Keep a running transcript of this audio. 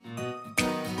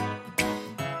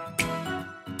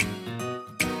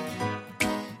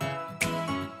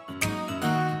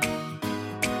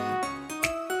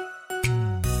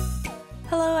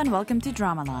and welcome to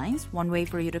Drama Lines, one way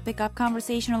for you to pick up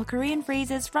conversational Korean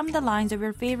phrases from the lines of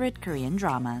your favorite Korean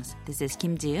dramas. This is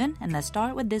Kim Ji-eun, and let's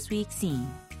start with this week's scene.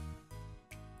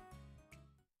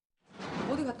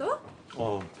 어디 갔다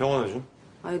와? 병원에 좀.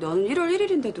 아니, 너는 1월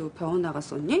 1일인데도 병원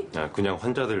나갔었니? 야, 그냥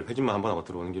환자들 회진만 한 번 하고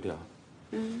들어오는 길이야.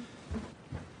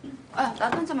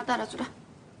 나도 한 잔만 따라주라.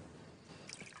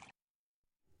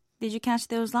 Did you catch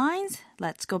those lines?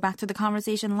 Let's go back to the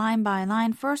conversation line by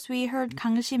line. First, we heard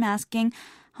Kang Sim asking,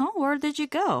 where did you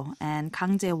go? And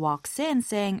Kang Jae walks in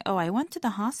saying, I went to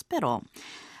the hospital.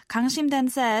 Kang Sim then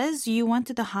says, you went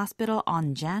to the hospital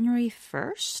on January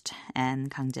 1st? And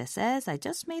Kang Jae says, I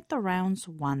just made the rounds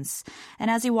once.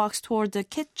 And as he walks toward the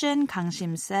kitchen, Kang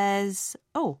Sim says,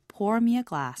 pour me a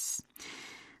glass.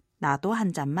 나도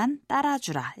한 잔만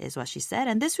따라주라 is what she said.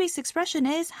 And this week's expression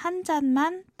is 한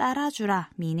잔만 따라주라,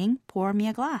 meaning pour me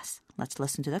a glass. Let's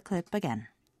listen to the clip again.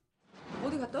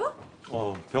 어디 갔다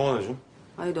와? 병원에 좀.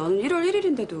 아니, 너는 1월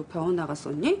 1일인데도 병원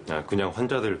나갔었니? 야, 그냥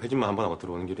환자들 회진만 한 번 하고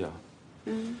들어오는 길이야.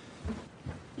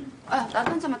 나도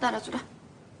한 잔만 따라주라.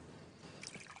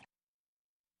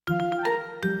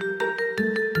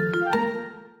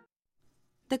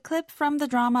 The clip from the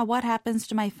drama What Happens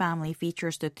to My Family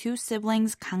features the two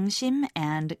siblings Kang Sim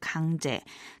and Kang Jae.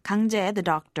 Kang Jae, the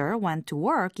doctor, went to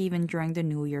work even during the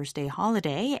New Year's Day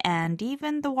holiday, and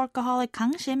even the workaholic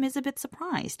Kang Sim is a bit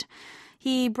surprised.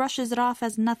 He brushes it off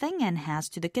as nothing and heads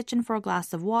to the kitchen for a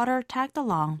glass of water, tagged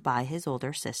along by his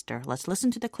older sister. Let's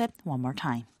listen to the clip one more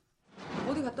time.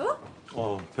 어디 갔다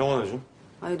와? 병원에 좀.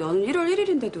 아니, 너는 1월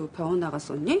 1일인데도 병원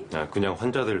나갔었니? 야, 그냥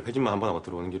환자들 회진만 한 번 하고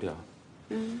들어오는 길이야.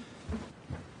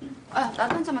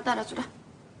 나도 한 잔만 따라주라.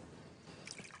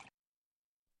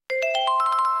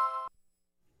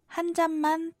 한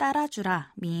잔만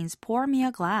따라주라 means pour me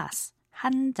a glass.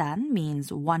 한 잔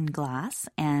means one glass,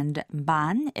 and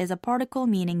반 is a particle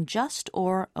meaning just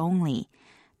or only.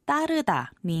 따르다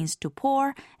means to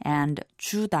pour, and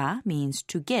주다 means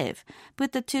to give.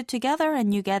 Put the two together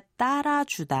and you get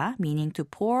따라주다, meaning to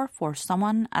pour for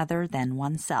someone other than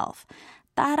oneself.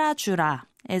 따라주라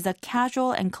is a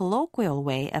casual and colloquial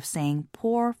way of saying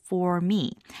pour for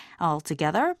me.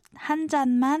 Altogether, 한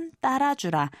잔만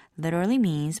따라주라 literally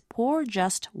means pour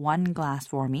just one glass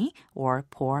for me or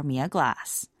pour me a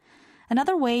glass.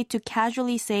 Another way to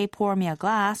casually say pour me a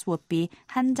glass would be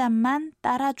한 잔만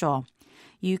따라줘.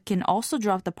 You can also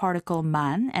drop the particle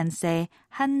만 and say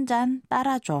한 잔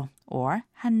따라줘 or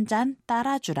한 잔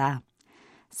따라주라.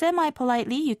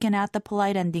 Semi-politely, you can add the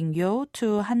polite ending 요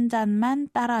to 한 잔만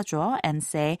따라줘 and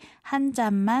say 한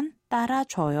잔만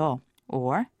따라줘요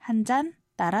or 한 잔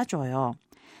따라줘요.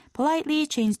 Politely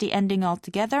change the ending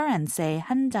altogether and say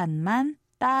한 잔만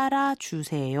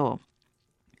따라주세요.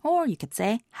 Or you could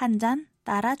say 한 잔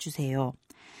따라주세요.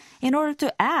 In order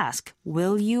to ask,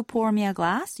 will you pour me a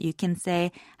glass? You can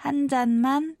say 한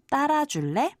잔만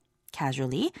따라줄래?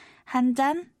 Casually, 한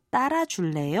잔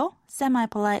따라줄래요?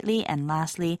 Semi-politely, and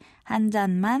lastly, 한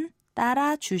잔만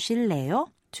따라주실래요?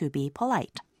 To be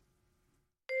polite.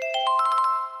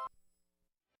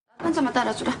 한 잔만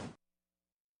따라주라.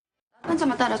 한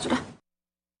잔만 따라주라.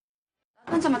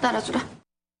 한 잔만 따라주라.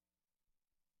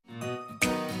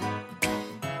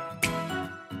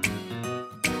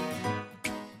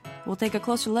 We'll take a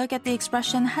closer look at the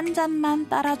expression 한 잔만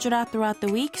따라주라 throughout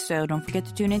the week, so don't forget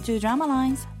to tune into Drama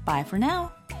Lines. Bye for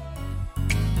now.